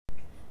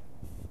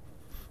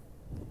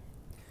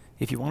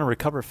If you want to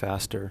recover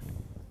faster,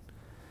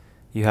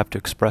 you have to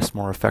express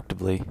more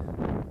effectively.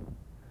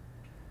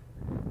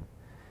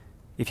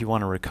 If you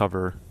want to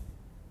recover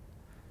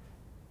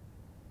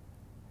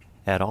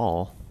at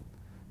all,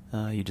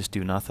 you just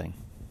do nothing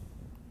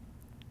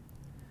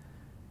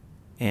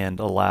and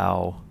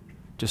allow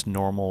just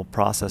normal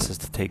processes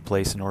to take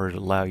place in order to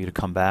allow you to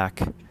come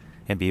back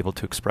and be able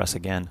to express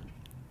again.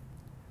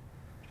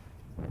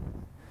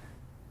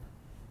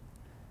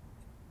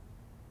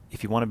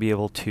 If you want to be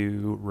able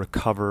to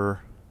recover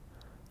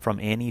from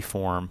any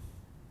form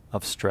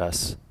of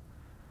stress,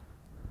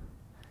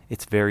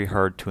 it's very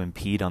hard to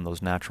impede on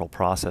those natural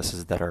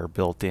processes that are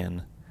built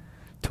in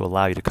to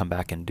allow you to come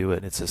back and do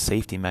it. It's a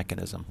safety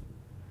mechanism.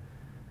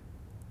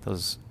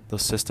 Those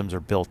systems are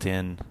built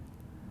in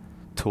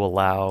to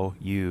allow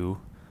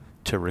you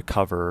to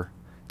recover,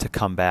 to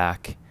come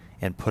back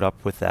and put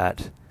up with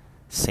that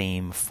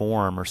same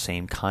form or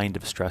same kind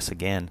of stress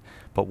again.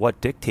 But what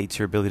dictates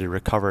your ability to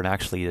recover and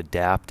actually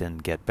adapt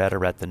and get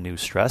better at the new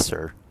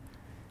stressor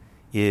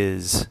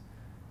is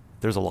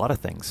there's a lot of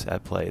things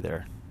at play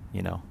there.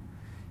 You know,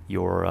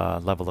 your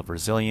level of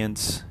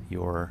resilience,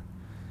 your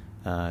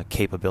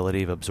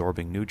capability of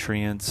absorbing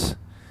nutrients,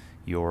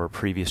 your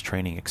previous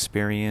training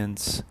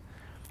experience,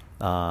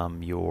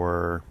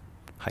 your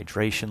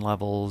hydration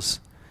levels,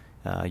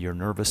 your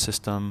nervous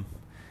system,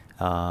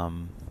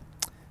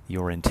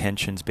 your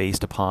intentions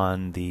based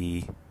upon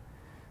the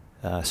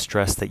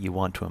stress that you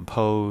want to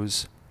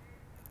impose.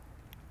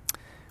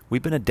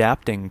 We've been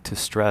adapting to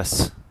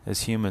stress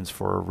as humans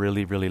for a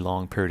really, really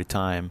long period of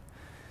time.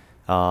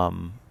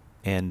 And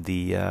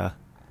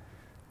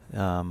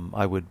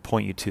I would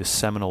point you to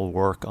seminal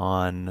work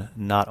on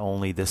not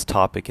only this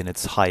topic in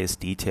its highest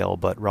detail,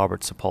 but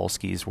Robert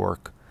Sapolsky's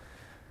work.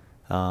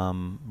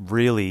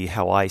 Really,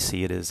 how I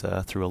see it is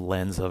through a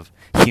lens of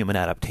human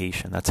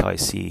adaptation. That's how I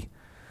see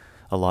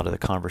a lot of the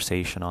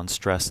conversation on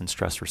stress and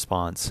stress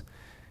response.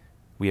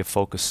 We have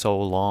focused so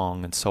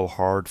long and so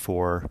hard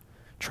for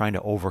trying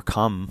to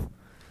overcome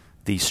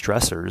these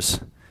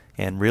stressors,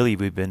 and really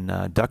we've been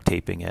duct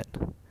taping it,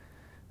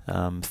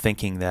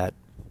 thinking that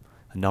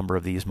a number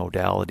of these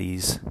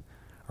modalities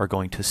are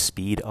going to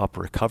speed up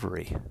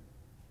recovery.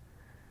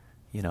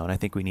 You know, and I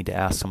think we need to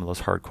ask some of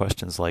those hard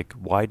questions like,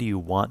 why do you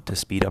want to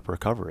speed up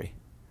recovery?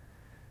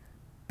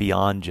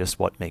 Beyond just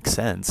what makes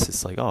sense,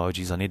 it's like, oh,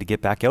 geez, I need to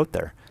get back out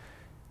there.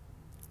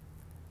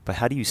 But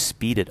how do you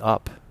speed it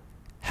up?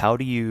 How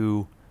do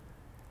you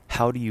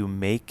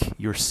make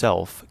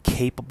yourself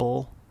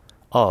capable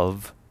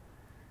of,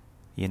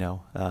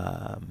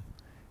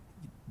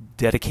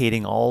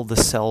 dedicating all the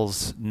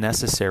cells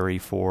necessary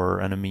for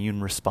an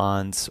immune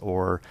response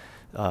or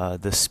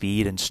the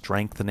speed and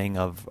strengthening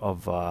of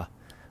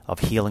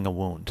healing a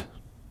wound?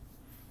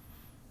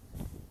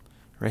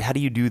 Right? How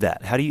do you do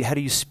that? How do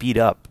you speed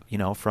up?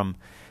 From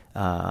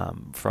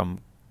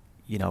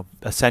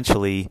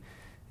essentially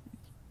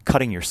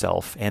cutting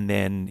yourself, and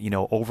then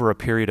over a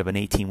period of an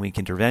 18-week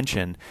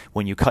intervention,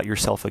 when you cut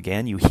yourself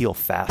again, you heal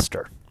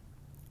faster.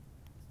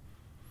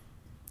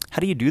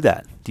 How do you do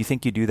that? Do you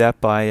think you do that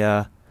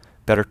by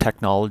better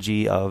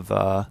technology of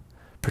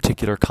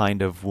particular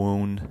kind of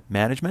wound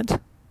management?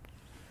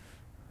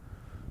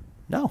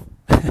 No,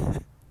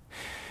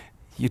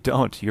 you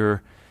don't.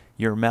 Your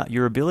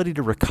ability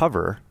to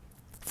recover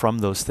from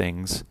those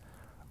things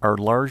are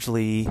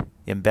largely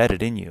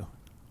embedded in you,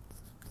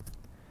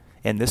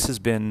 and this has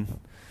been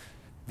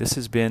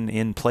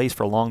in place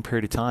for a long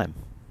period of time.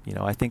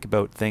 I think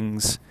about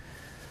things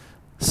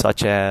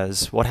such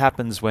as what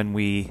happens when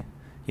we,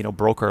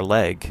 broke our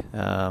leg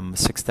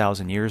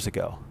 6,000 years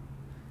ago.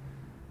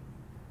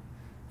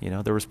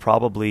 There was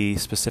probably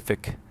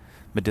specific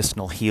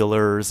medicinal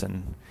healers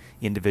and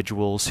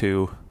individuals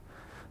who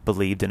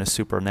believed in a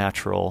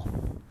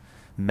supernatural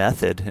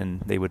method,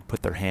 and they would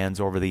put their hands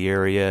over the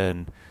area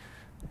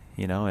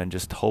and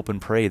just hope and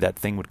pray that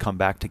thing would come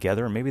back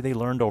together. And maybe they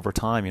learned over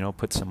time,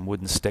 put some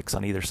wooden sticks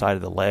on either side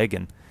of the leg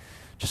and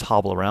just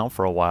hobble around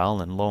for a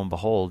while, and lo and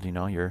behold,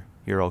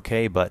 you're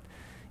okay. But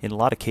in a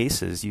lot of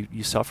cases,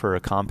 you suffer a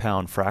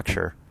compound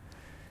fracture.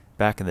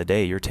 Back in the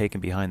day, you're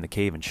taken behind the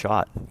cave and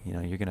shot.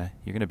 You're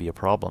gonna be a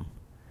problem,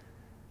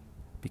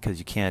 because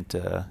you can't,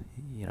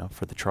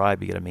 for the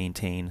tribe, you got to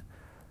maintain,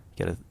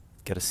 got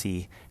to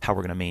see how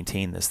we're going to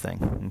maintain this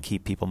thing and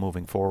keep people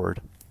moving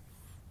forward,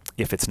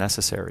 if it's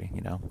necessary.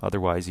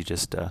 Otherwise you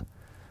just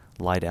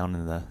lie down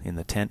in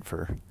the tent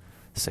for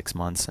 6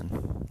 months,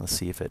 and let's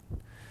see if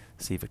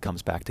it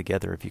comes back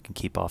together, if you can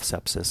keep off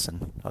sepsis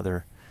and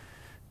other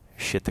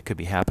shit that could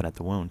be happening at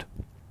the wound.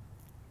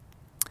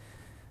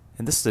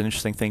 And this is an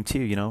interesting thing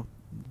too.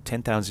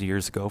 10,000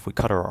 years ago, if we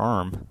cut our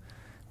arm,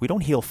 we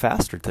don't heal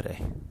faster today.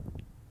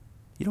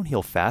 You don't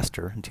heal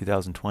faster in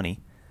 2020.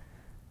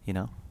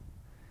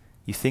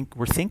 You think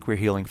we're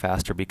healing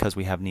faster because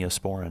we have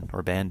Neosporin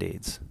or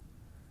Band-Aids.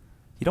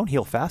 You don't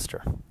heal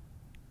faster.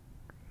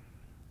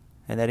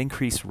 And that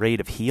increased rate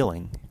of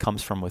healing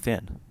comes from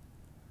within.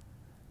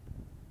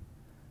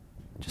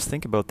 Just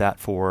think about that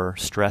for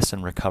stress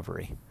and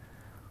recovery.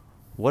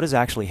 What is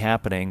actually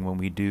happening when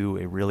we do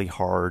a really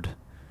hard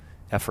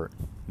effort,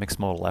 mixed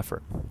modal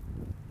effort.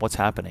 What's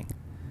happening?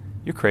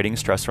 You're creating a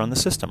stressor on the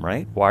system,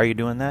 right? Why are you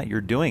doing that?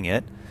 You're doing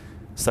it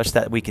such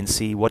that we can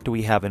see what do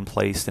we have in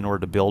place in order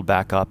to build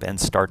back up and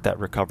start that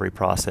recovery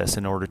process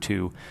in order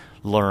to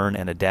learn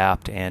and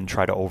adapt and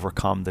try to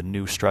overcome the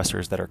new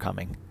stressors that are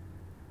coming.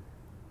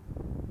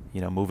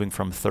 Moving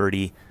from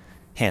 30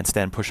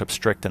 handstand push-ups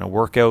strict in a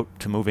workout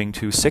to moving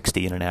to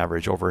 60 in an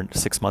average over a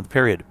 6-month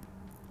period.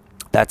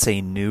 That's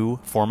a new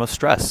form of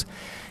stress.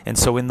 And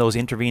so in those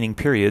intervening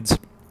periods,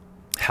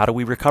 how do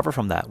we recover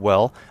from that?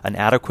 Well, an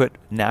adequate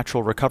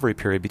natural recovery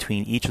period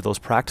between each of those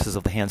practices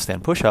of the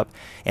handstand push-up,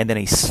 and then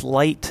a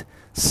slight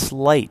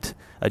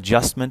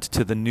adjustment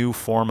to the new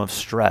form of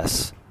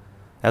stress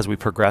as we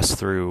progress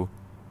through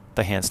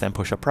the handstand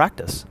push-up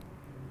practice.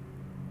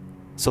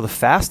 So the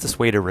fastest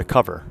way to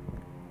recover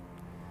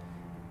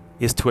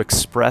is to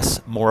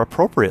express more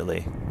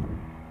appropriately.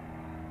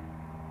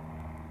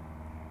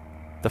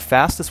 The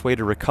fastest way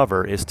to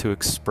recover is to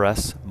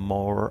express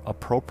more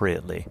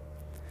appropriately.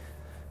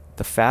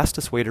 The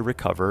fastest way to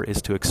recover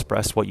is to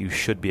express what you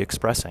should be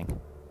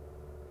expressing.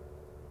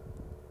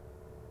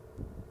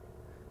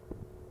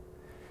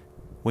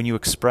 When you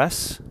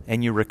express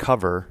and you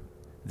recover,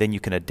 then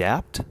you can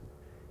adapt,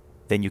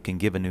 then you can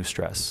give a new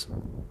stress.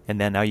 And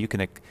then now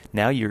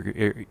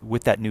you're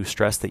with that new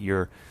stress that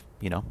you're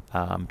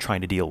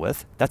trying to deal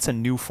with. That's a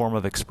new form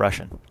of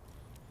expression.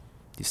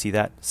 Do you see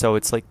that? So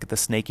it's like the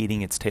snake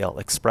eating its tail.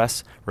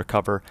 Express,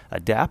 recover,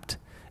 adapt.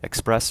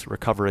 Express,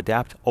 recover,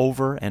 adapt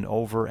over and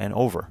over and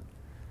over.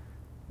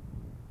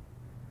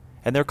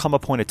 And there'll come a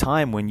point of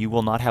time when you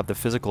will not have the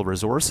physical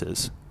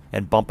resources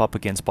and bump up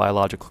against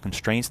biological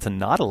constraints to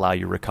not allow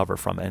you to recover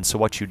from it. And so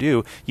what you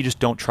do, you just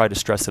don't try to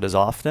stress it as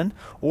often,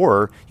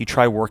 or you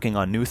try working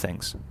on new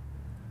things,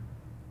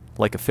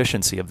 like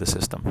efficiency of the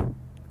system,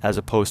 as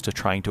opposed to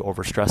trying to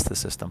overstress the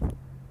system.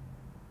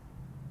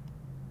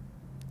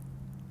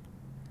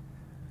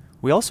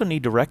 We also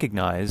need to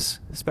recognize,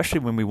 especially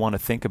when we want to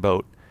think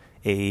about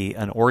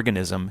an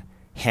organism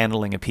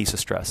handling a piece of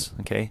stress,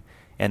 okay?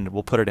 And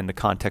we'll put it in the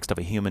context of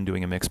a human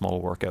doing a mixed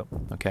modal workout,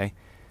 okay?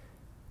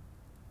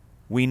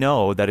 We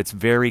know that it's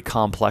very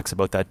complex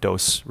about that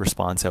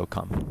dose-response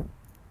outcome.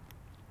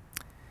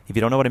 If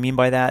you don't know what I mean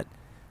by that,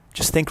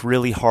 just think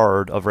really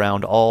hard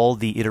around all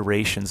the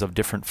iterations of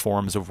different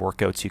forms of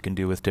workouts you can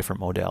do with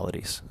different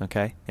modalities,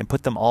 okay? And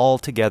put them all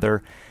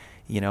together,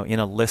 in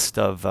a list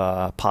of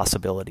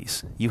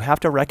possibilities. You have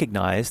to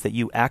recognize that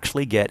you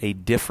actually get a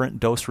different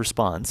dose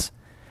response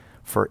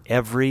for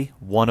every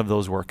one of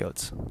those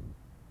workouts.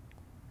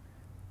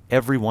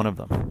 Every one of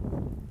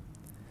them.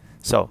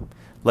 So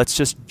let's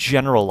just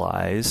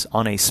generalize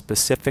on a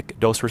specific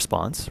dose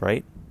response,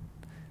 right?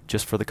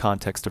 Just for the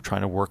context of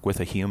trying to work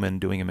with a human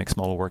doing a mixed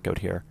modal workout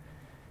here.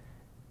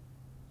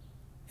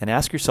 And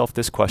ask yourself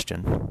this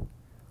question.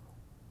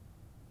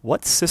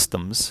 What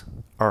systems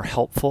are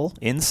helpful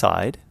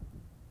inside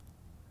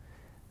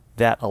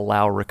that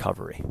allow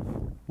recovery?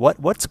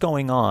 What's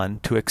going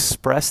on to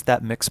express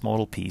that mixed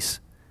modal piece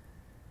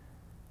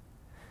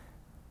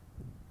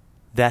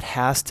that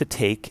has to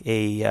take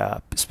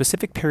a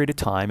specific period of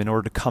time in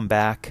order to come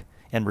back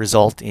and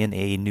result in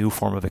a new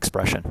form of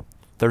expression?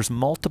 There's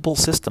multiple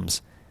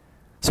systems.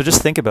 So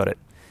just think about it.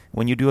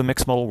 When you do a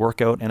mixed modal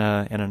workout and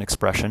an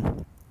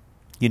expression,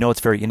 it's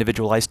very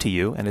individualized to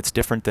you, and it's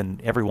different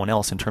than everyone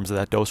else in terms of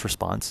that dose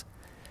response.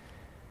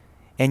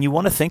 And you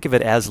want to think of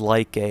it as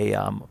like a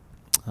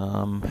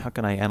how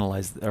can I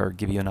analyze or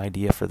give you an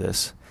idea for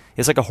this?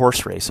 It's like a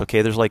horse race,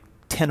 okay? There's like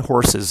 10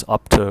 horses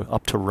up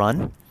to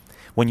run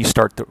when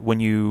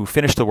you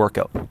finish the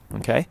workout,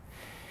 okay?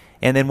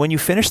 And then when you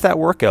finish that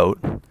workout,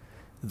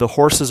 the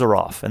horses are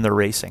off and they're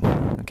racing,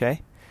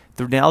 okay?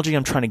 The analogy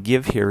I'm trying to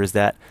give here is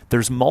that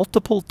there's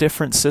multiple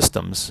different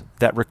systems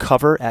that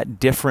recover at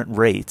different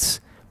rates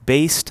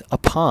based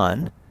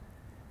upon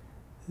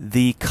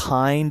the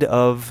kind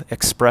of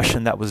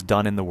expression that was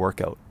done in the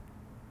workout.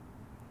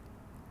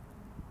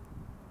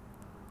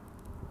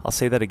 I'll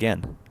say that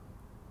again.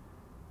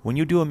 When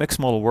you do a mixed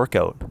modal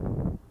workout,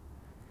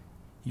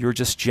 you're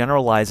just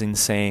generalizing,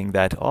 saying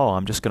that,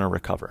 I'm just going to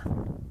recover.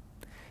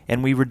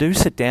 And we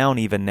reduce it down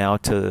even now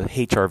to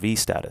HRV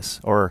status,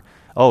 or,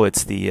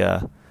 it's the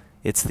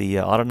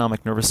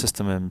autonomic nervous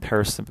system and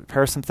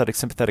parasympathetic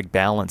sympathetic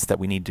balance that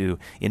we need to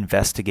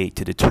investigate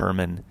to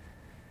determine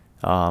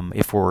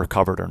if we're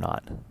recovered or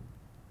not.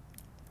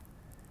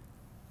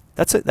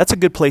 That's a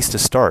good place to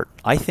start.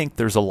 I think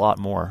there's a lot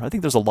more. I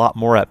think there's a lot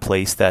more at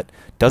place that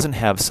doesn't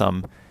have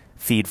some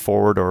feed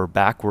forward or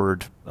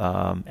backward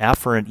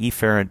afferent,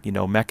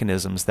 efferent,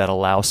 mechanisms that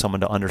allow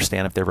someone to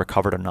understand if they're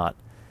recovered or not.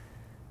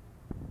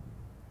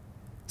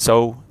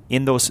 So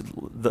in those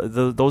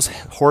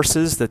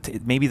horses,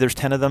 that maybe there's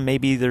 10 of them,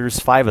 maybe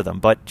there's 5 of them,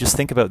 but just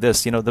think about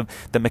this.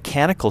 The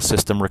mechanical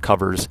system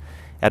recovers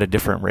at a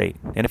different rate.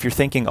 And if you're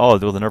thinking,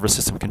 the nervous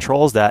system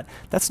controls that,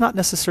 that's not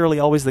necessarily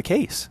always the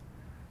case.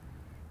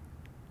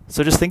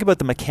 So just think about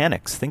the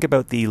mechanics. Think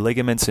about the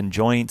ligaments and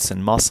joints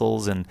and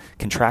muscles and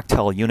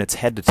contractile units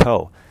head to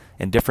toe.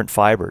 and different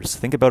fibers.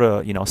 Think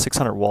about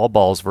 600 wall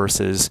balls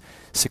versus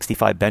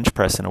 65 bench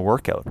press in a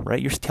workout,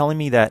 right? You're telling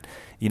me that,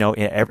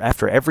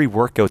 after every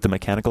workout, the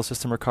mechanical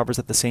system recovers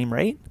at the same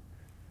rate?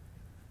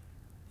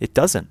 It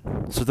doesn't.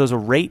 So there's a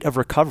rate of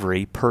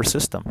recovery per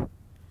system.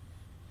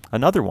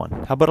 Another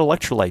one, how about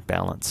electrolyte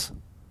balance?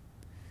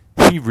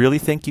 Do you really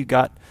think you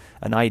got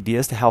an idea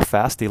as to how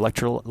fast the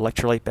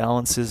electrolyte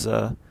balance is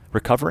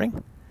recovering?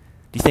 Do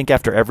you think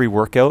after every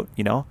workout,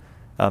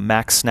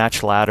 max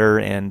snatch ladder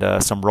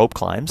and some rope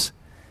climbs,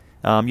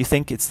 you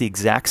think it's the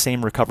exact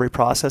same recovery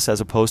process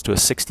as opposed to a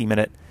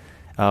 60-minute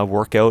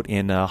workout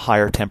in a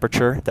higher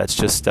temperature that's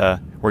just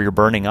where you're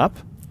burning up?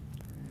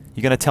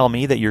 You're going to tell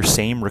me that your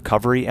same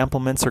recovery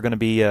implements are going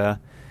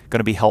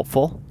to be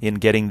helpful in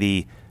getting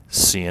the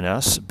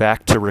CNS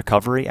back to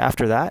recovery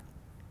after that?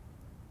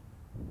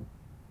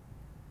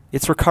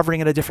 It's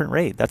recovering at a different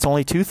rate. That's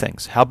only two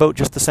things. How about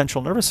just the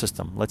central nervous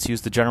system? Let's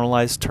use the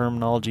generalized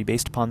terminology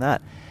based upon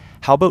that.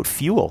 How about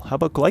fuel? How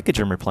about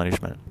glycogen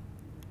replenishment?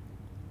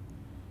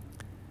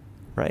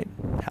 Right?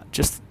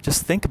 Just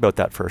think about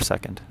that for a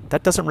second.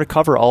 That doesn't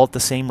recover all at the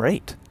same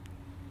rate.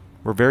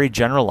 We're very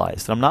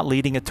generalized. And I'm not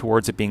leading it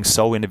towards it being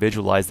so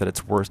individualized that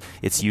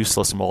it's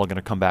useless and we're all going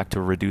to come back to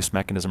a reduced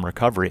mechanism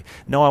recovery.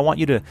 No, I want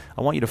you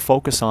to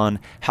focus on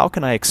how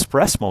can I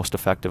express most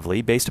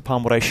effectively based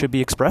upon what I should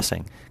be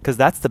expressing, because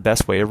that's the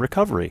best way of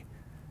recovery.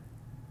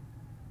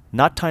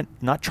 Not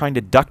trying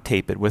to duct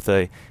tape it with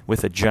a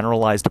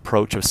generalized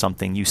approach of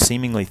something you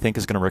seemingly think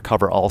is going to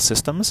recover all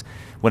systems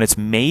when it's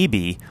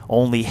maybe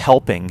only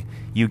helping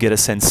you get a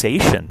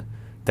sensation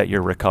that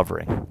you're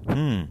recovering.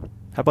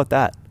 How about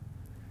that?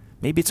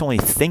 Maybe it's only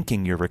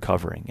thinking you're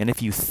recovering. And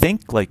if you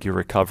think like you're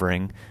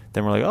recovering,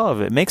 then we're like, oh,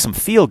 if it makes them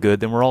feel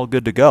good, then we're all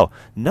good to go.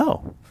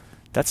 No,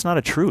 that's not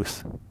a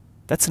truth.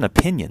 That's an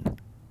opinion.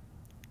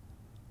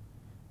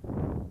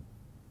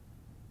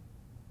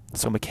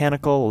 So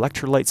mechanical,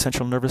 electrolyte,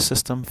 central nervous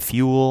system,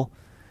 fuel.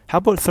 How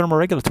about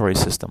thermoregulatory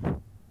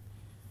system?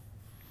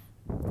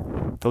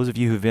 Those of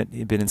you who've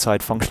been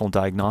inside functional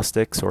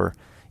diagnostics or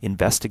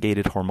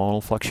investigated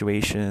hormonal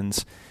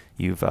fluctuations,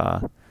 you've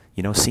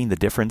seen the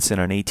difference in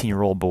an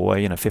 18-year-old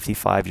boy and a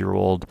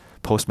 55-year-old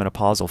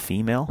postmenopausal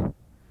female?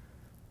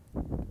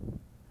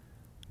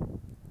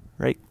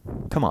 Right?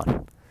 Come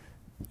on.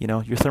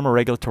 Your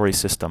thermoregulatory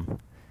system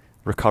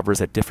recovers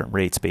at different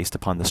rates based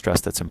upon the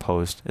stress that's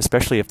imposed,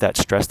 especially if that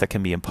stress that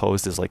can be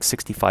imposed is like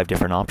 65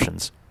 different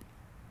options.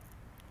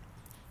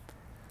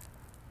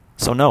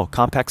 So no,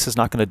 Compex is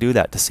not going to do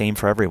that the same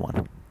for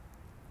everyone.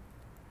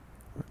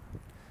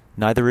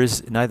 Neither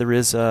is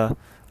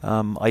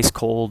ice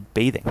cold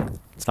bathing.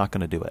 It's not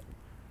going to do it,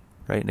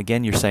 right? And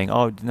again, you're saying,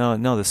 oh no,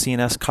 the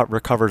CNS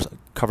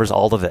covers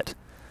all of it.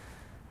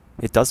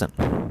 It doesn't.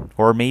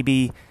 Or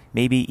maybe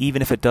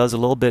even if it does a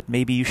little bit,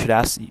 maybe you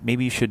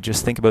should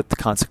just think about the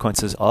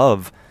consequences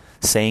of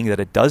saying that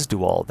it does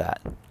do all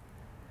that.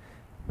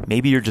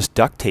 Maybe you're just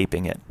duct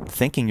taping it,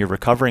 thinking you're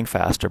recovering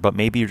faster, but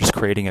maybe you're just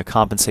creating a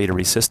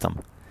compensatory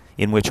system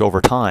in which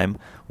over time,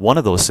 one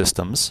of those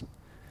systems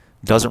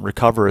doesn't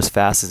recover as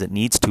fast as it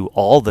needs to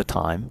all the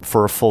time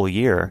for a full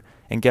year.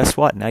 And guess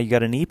what? Now you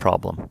got a knee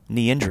problem,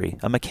 knee injury,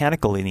 a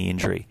mechanical knee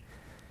injury.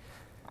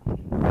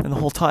 And the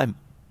whole time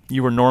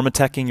you were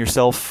normateching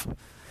yourself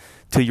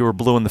till you were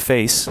blue in the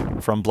face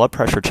from blood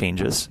pressure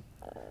changes.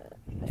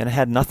 And it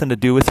had nothing to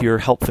do with your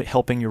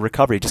helping your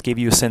recovery. It just gave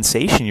you a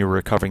sensation you were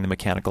recovering the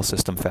mechanical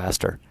system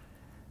faster.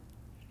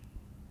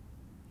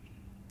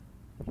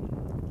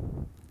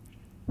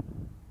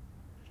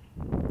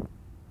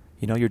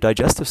 Your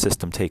digestive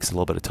system takes a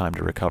little bit of time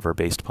to recover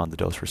based upon the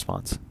dose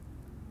response.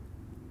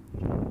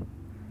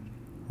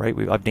 Right?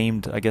 I've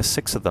named,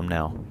 6 of them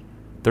now.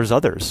 There's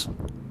others.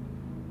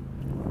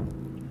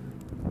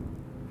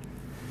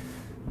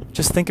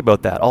 Just think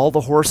about that. All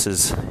the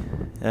horses,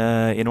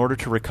 in order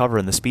to recover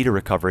in the speed of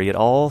recovery, it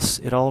all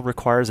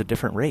requires a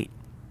different rate.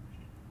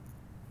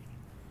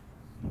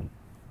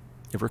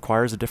 It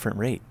requires a different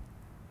rate.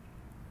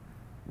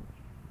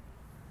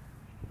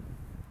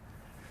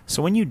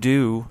 So when you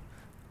do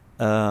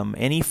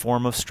any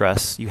form of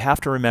stress, you have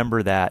to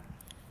remember that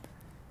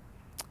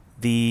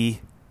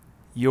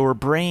your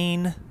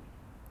brain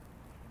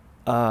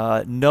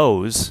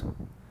knows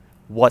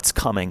what's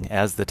coming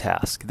as the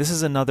task. This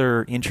is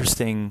another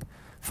interesting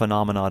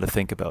phenomena to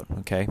think about,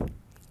 okay?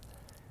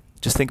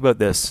 Just think about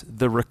this.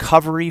 The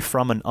recovery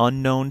from an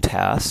unknown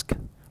task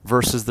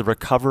versus the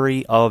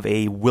recovery of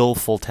a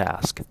willful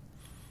task.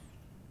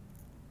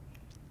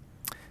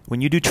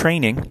 When you do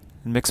training,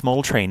 mixed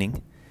modal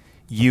training,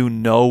 you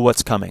know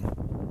what's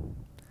coming.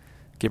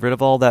 Get rid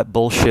of all that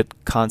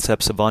bullshit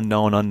concepts of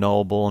unknown,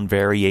 unknowable, and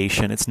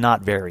variation. It's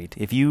not varied.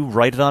 If you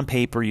write it on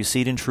paper, you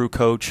see it in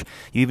TrueCoach,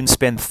 you even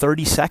spend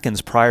 30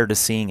 seconds prior to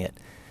seeing it,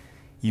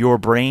 your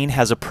brain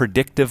has a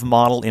predictive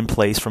model in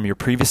place from your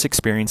previous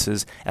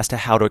experiences as to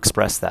how to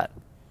express that.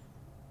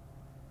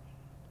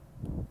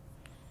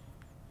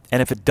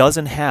 And if it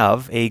doesn't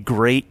have a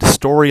great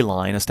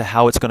storyline as to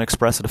how it's going to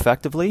express it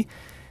effectively,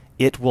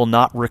 it will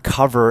not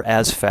recover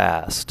as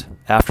fast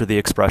after the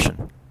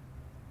expression.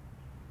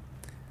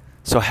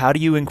 So how do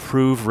you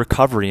improve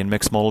recovery in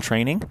mixed modal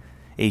training?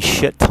 A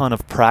shit ton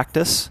of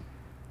practice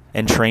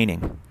and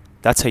training.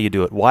 That's how you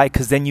do it. Why?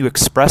 Because then you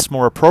express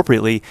more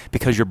appropriately,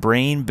 because your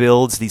brain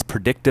builds these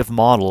predictive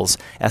models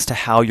as to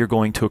how you're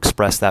going to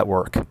express that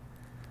work.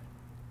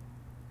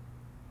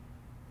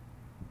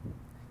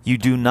 You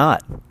do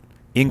not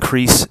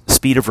increase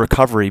speed of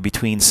recovery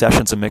between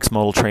sessions of mixed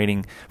modal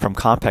training from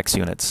Compex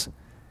units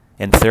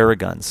and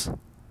Theraguns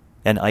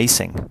and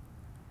icing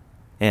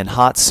and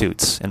hot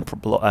suits and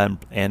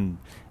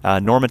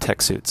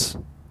Normatec suits.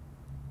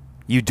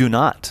 You do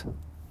not.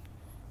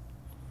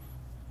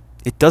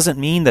 It doesn't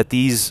mean that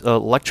these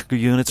electrical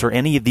units or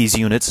any of these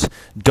units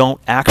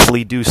don't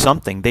actually do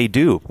something. They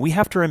do. We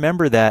have to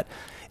remember that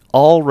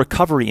all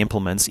recovery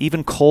implements,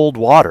 even cold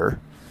water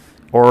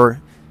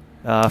or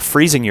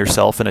freezing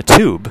yourself in a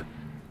tube,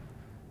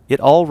 it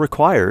all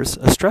requires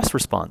a stress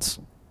response.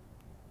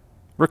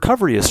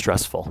 Recovery is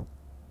stressful.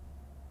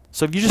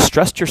 So if you just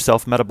stressed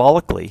yourself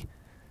metabolically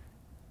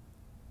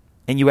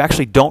and you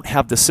actually don't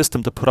have the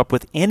system to put up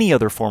with any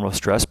other form of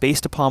stress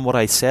based upon what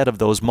I said of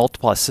those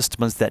multiple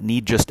systems that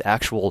need just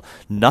actual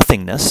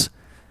nothingness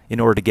in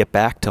order to get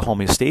back to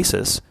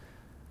homeostasis,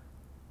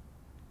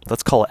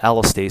 let's call it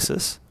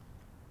allostasis.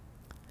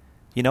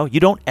 You know, you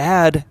don't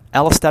add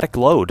allostatic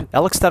load.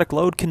 Allostatic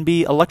load can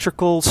be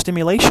electrical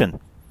stimulation.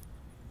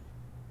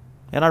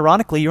 And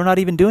ironically, you're not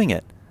even doing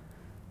it.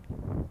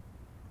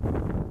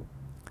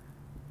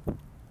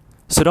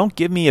 So don't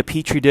give me a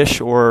petri dish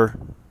or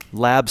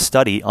lab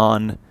study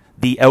on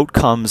the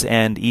outcomes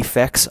and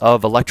effects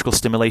of electrical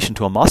stimulation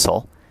to a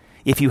muscle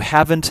if you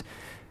haven't,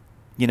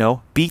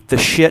 beat the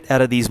shit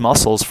out of these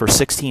muscles for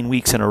 16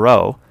 weeks in a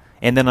row,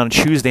 and then on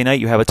Tuesday night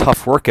you have a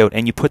tough workout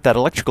and you put that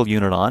electrical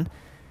unit on.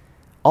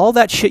 All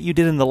that shit you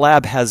did in the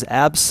lab has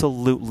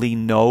absolutely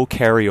no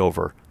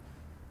carryover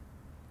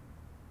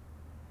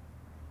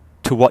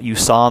to what you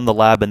saw in the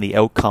lab and the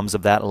outcomes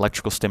of that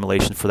electrical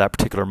stimulation for that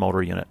particular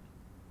motor unit.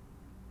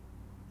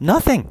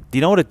 Nothing. Do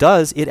you know what it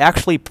does? It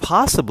actually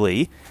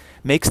possibly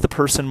makes the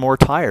person more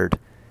tired.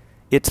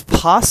 It's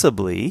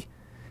possibly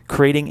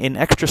creating an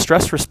extra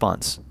stress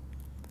response.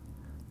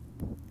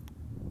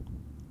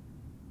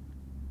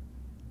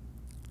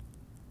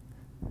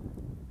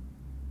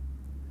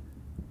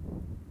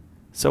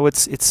 So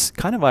it's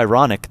kind of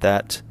ironic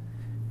that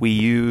we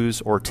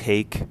use or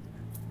take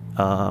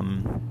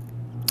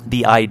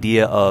the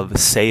idea of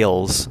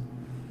sales,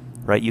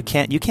 right? You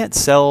can't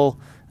sell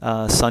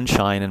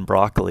sunshine and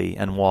broccoli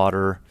and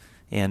water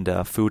and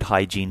food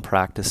hygiene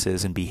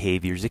practices and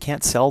behaviors. You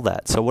can't sell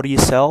that. So what do you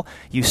sell?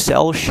 You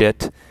sell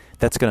shit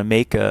that's going to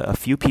make a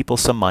few people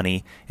some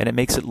money, and it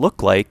makes it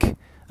look like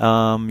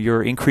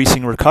you're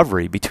increasing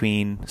recovery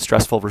between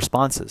stressful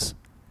responses.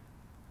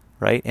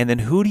 Right? And then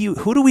who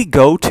do we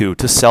go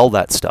to sell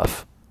that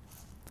stuff?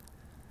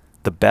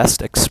 The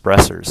best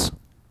expressors.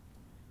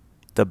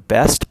 The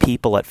best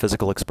people at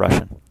physical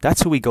expression.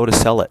 That's who we go to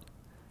sell it.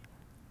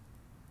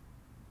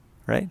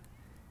 Right?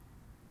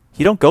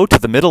 You don't go to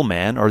the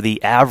middleman or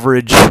the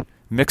average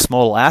mixed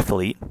modal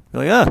athlete.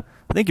 You're like,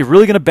 I think you're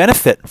really going to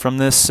benefit from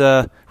this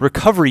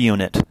recovery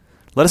unit.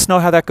 Let us know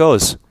how that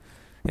goes.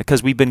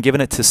 Because we've been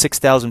giving it to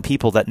 6,000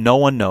 people that no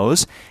one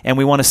knows, and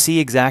we want to see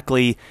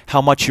exactly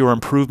how much your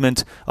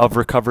improvement of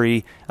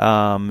recovery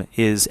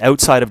is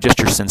outside of just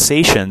your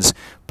sensations,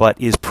 but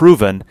is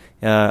proven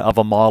of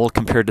a model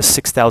compared to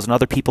 6,000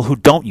 other people who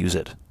don't use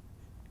it.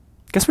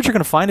 Guess what you're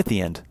going to find at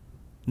the end?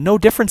 No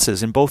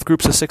differences in both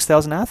groups of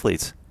 6,000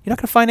 athletes. You're not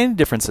going to find any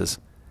differences.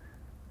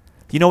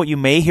 You know what you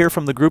may hear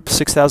from the group,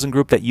 6,000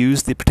 group that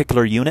used the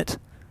particular unit?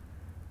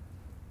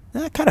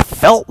 I kind of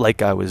felt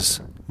like I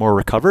was more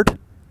recovered.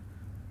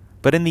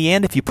 But in the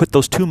end, if you put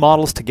those two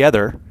models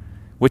together,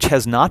 which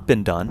has not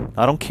been done,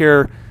 I don't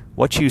care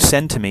what you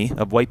send to me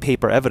of white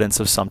paper evidence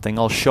of something,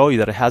 I'll show you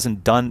that it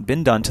hasn't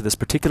been done to this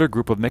particular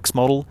group of mixed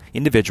modal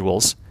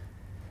individuals,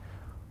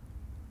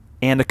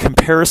 and a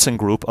comparison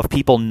group of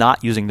people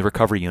not using the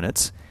recovery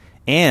units,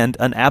 and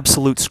an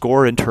absolute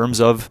score in terms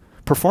of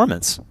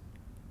performance.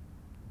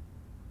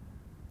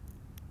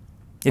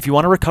 If you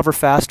want to recover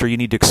faster, you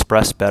need to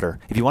express better.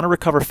 If you want to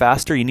recover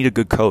faster, you need a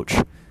good coach.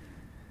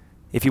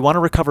 If you want to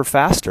recover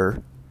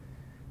faster,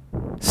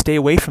 stay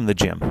away from the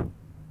gym.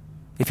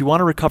 If you want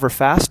to recover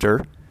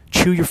faster,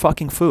 chew your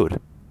fucking food.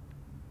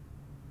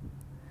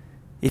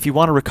 If you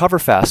want to recover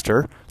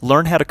faster,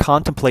 learn how to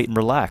contemplate and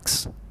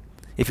relax.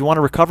 If you want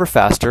to recover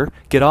faster,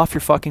 get off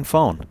your fucking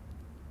phone.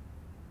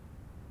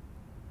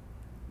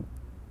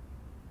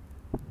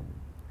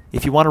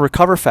 If you want to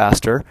recover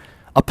faster,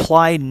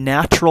 apply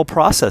natural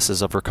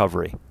processes of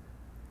recovery.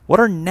 What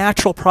are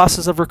natural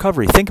processes of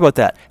recovery? Think about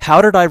that.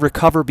 How did I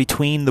recover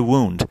between the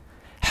wound?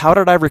 How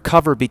did I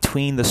recover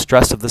between the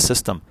stress of the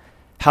system?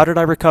 How did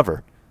I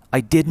recover?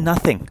 I did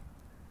nothing.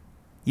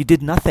 You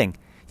did nothing.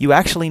 You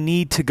actually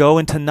need to go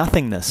into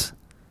nothingness.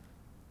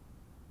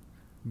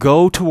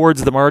 Go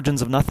towards the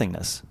margins of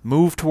nothingness.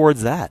 Move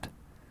towards that.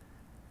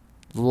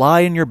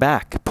 Lie on your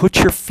back. Put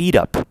your feet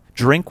up.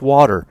 Drink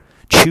water.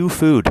 Chew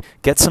food.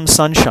 Get some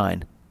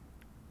sunshine.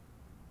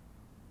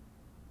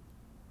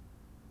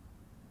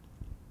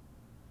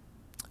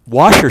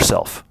 Wash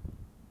yourself.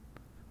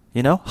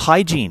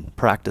 Hygiene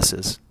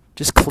practices.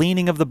 Just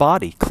cleaning of the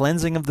body,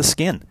 cleansing of the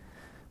skin,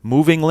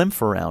 moving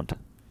lymph around.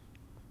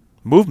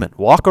 Movement,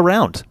 walk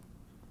around.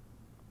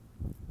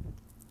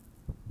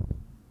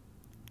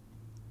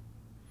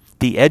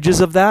 The edges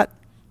of that,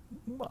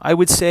 I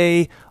would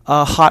say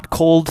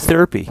hot-cold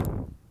therapy.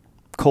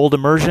 Cold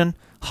immersion,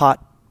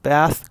 hot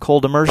bath,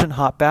 cold immersion,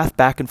 hot bath,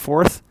 back and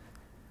forth.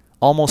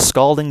 Almost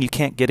scalding, you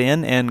can't get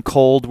in, and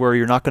cold where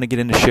you're not going to get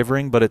into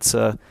shivering, but it's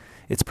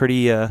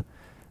pretty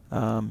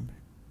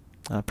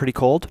pretty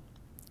cold.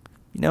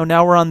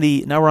 Now we're on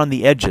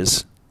the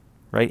edges,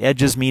 right?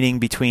 Edges meaning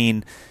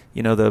between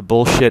the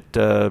bullshit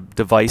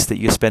device that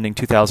you're spending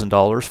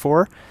 $2,000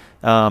 for,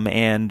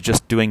 and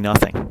just doing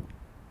nothing.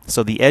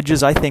 So the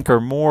edges, I think,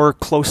 are more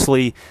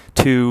closely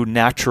to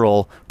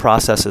natural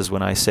processes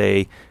when I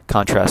say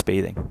contrast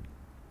bathing.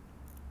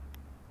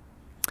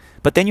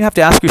 But then you have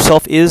to ask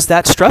yourself, is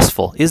that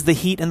stressful? Is the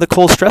heat and the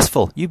cold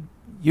stressful?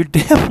 You're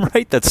damn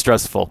right that's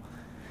stressful.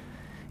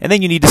 And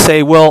then you need to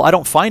say, well, I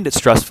don't find it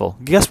stressful.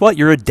 Guess what?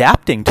 You're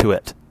adapting to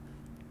it.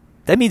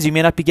 That means you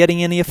may not be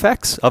getting any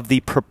effects of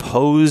the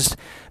proposed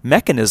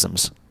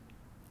mechanisms.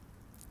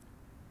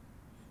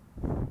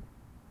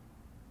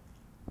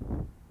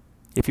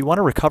 If you want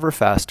to recover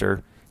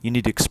faster, you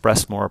need to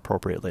express more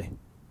appropriately.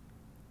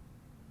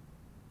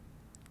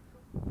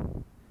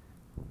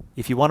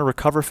 If you want to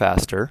recover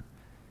faster,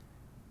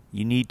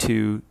 you need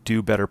to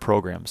do better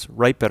programs,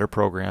 write better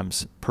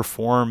programs,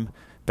 perform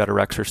better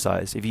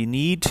exercise. If you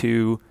need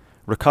to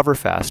recover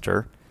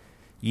faster,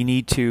 you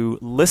need to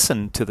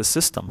listen to the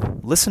system,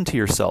 listen to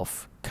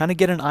yourself, kind of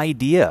get an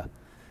idea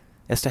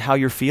as to how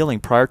you're feeling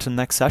prior to the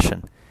next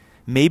session.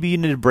 Maybe you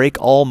need to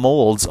break all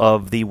molds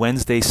of the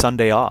Wednesday,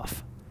 Sunday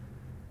off.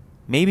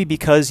 Maybe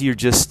because you're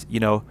just,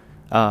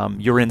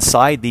 you're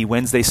inside the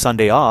Wednesday,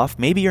 Sunday off.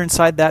 Maybe you're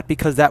inside that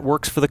because that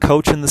works for the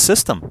coach and the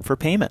system for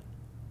payment.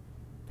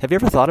 Have you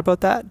ever thought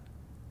about that?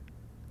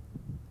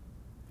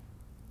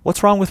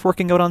 What's wrong with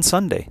working out on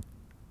Sunday?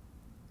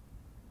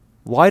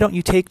 Why don't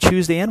you take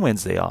Tuesday and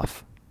Wednesday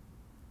off?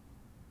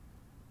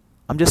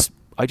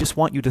 I just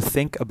want you to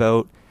think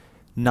about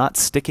not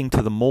sticking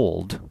to the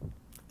mold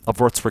of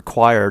what's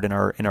required in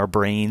our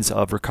brains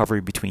of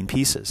recovery between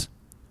pieces.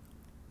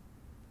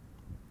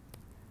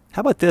 How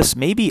about this?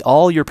 Maybe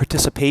all your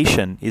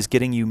participation is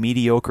getting you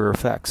mediocre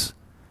effects.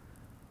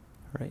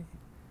 Right?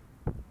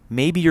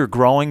 Maybe you're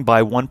growing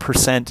by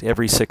 1%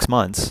 every 6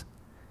 months,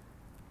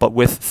 but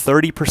with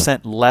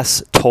 30%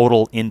 less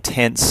total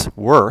intense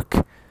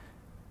work,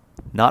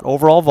 not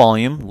overall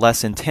volume,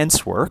 less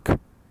intense work,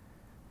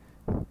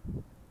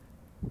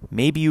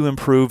 maybe you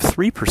improve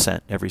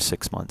 3% every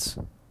 6 months.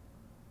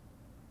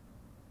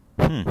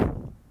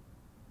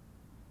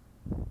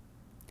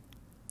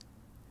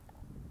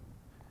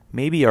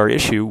 Maybe our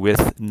issue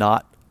with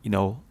not,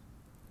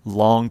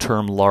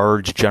 long-term,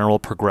 large, general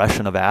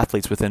progression of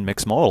athletes within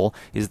mixed modal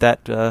is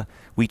that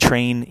we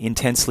train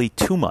intensely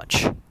too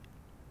much.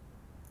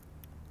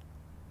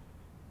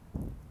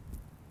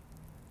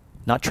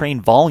 Not train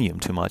volume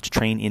too much,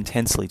 train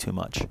intensely too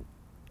much.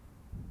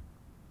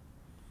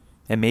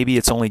 And maybe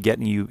it's only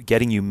getting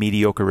you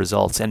mediocre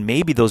results, and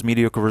maybe those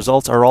mediocre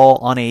results are all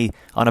on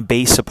a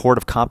base support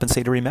of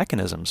compensatory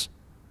mechanisms.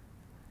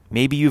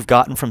 Maybe you've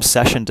gotten from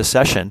session to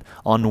session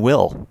on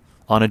will,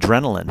 on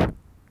adrenaline.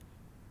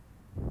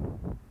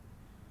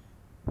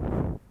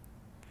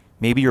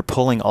 Maybe you're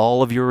pulling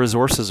all of your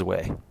resources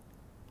away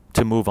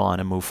to move on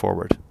and move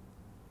forward.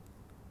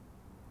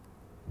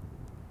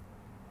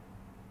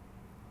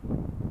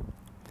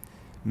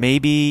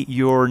 Maybe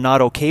you're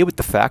not okay with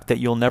the fact that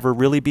you'll never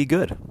really be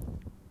good.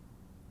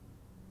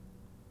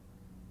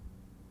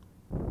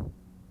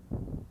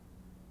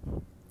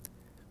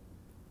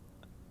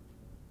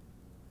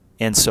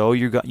 And so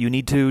you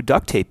need to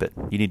duct tape it.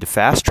 You need to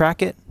fast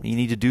track it. You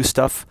need to do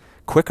stuff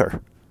quicker.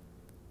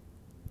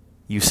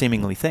 You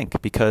seemingly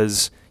think,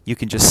 because you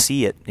can just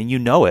see it and you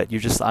know it.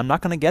 I'm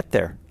not going to get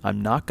there.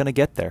 I'm not going to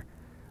get there.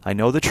 I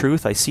know the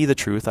truth. I see the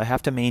truth. I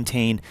have to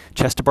maintain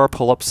chest to bar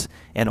pull-ups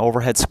and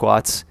overhead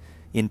squats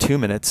in 2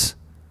 minutes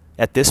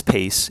at this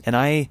pace. And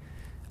I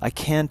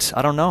can't,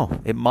 I don't know.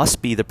 It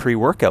must be the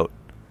pre-workout,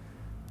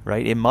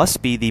 right? It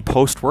must be the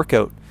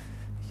post-workout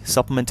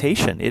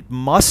supplementation. It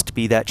must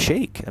be that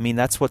shake. I mean,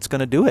 that's what's going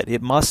to do it.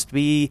 It must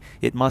be.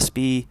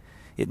 Maybe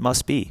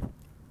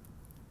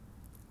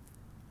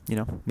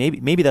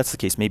that's the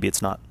case. Maybe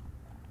it's not.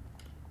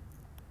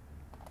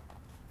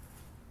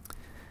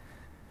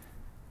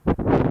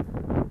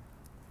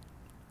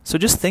 So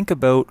just think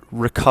about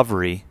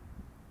recovery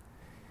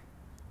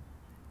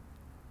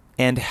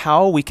and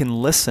how we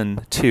can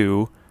listen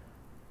to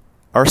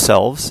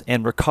ourselves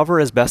and recover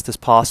as best as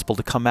possible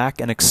to come back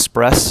and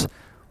express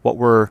what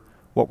we're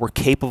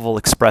capable of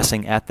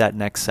expressing at that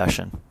next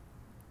session.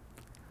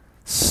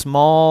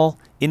 Small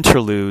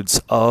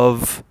interludes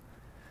of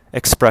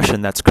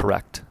expression that's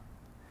correct.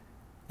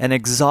 And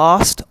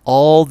exhaust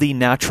all the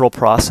natural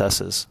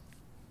processes.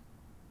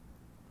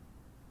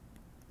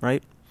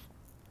 Right?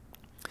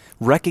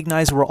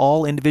 Recognize we're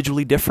all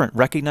individually different.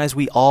 Recognize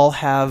we all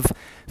have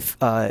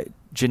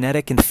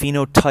genetic and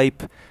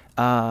phenotype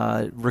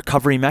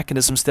recovery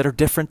mechanisms that are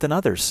different than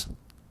others.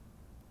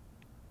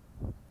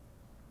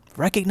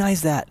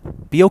 Recognize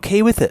that. Be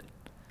okay with it.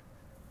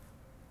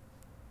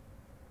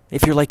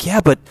 If you're like,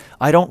 yeah, but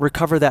I don't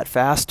recover that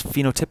fast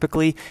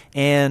phenotypically,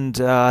 and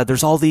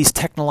there's all these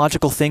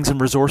technological things and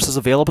resources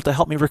available to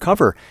help me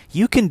recover,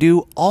 you can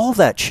do all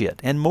that shit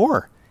and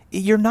more.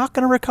 You're not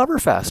going to recover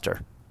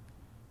faster.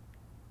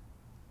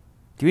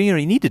 You know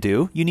what you need to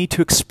do? You need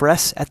to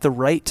express at the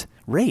right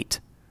rate.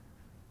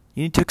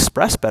 You need to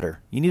express better.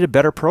 You need a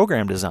better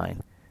program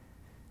design.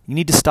 You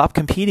need to stop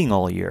competing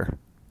all year.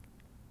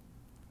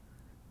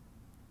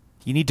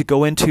 You need to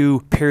go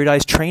into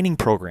periodized training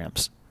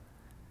programs.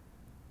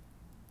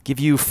 Give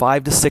you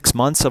 5 to 6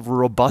 months of a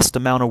robust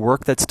amount of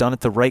work that's done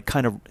at the right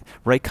kind of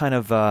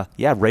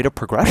rate of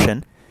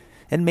progression,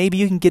 and maybe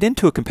you can get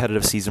into a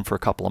competitive season for a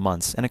couple of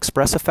months and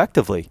express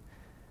effectively.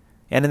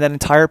 And in that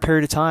entire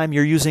period of time,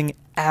 you're using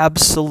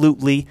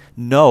absolutely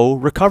no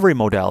recovery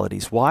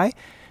modalities. Why?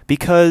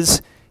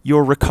 Because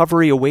your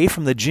recovery away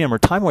from the gym or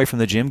time away from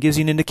the gym gives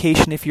you an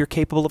indication if you're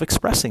capable of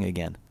expressing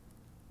again.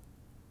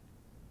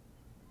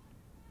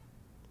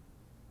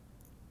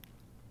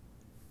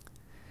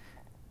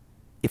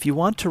 If you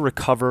want to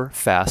recover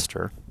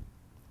faster,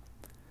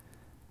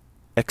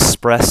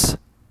 express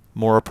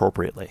more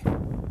appropriately.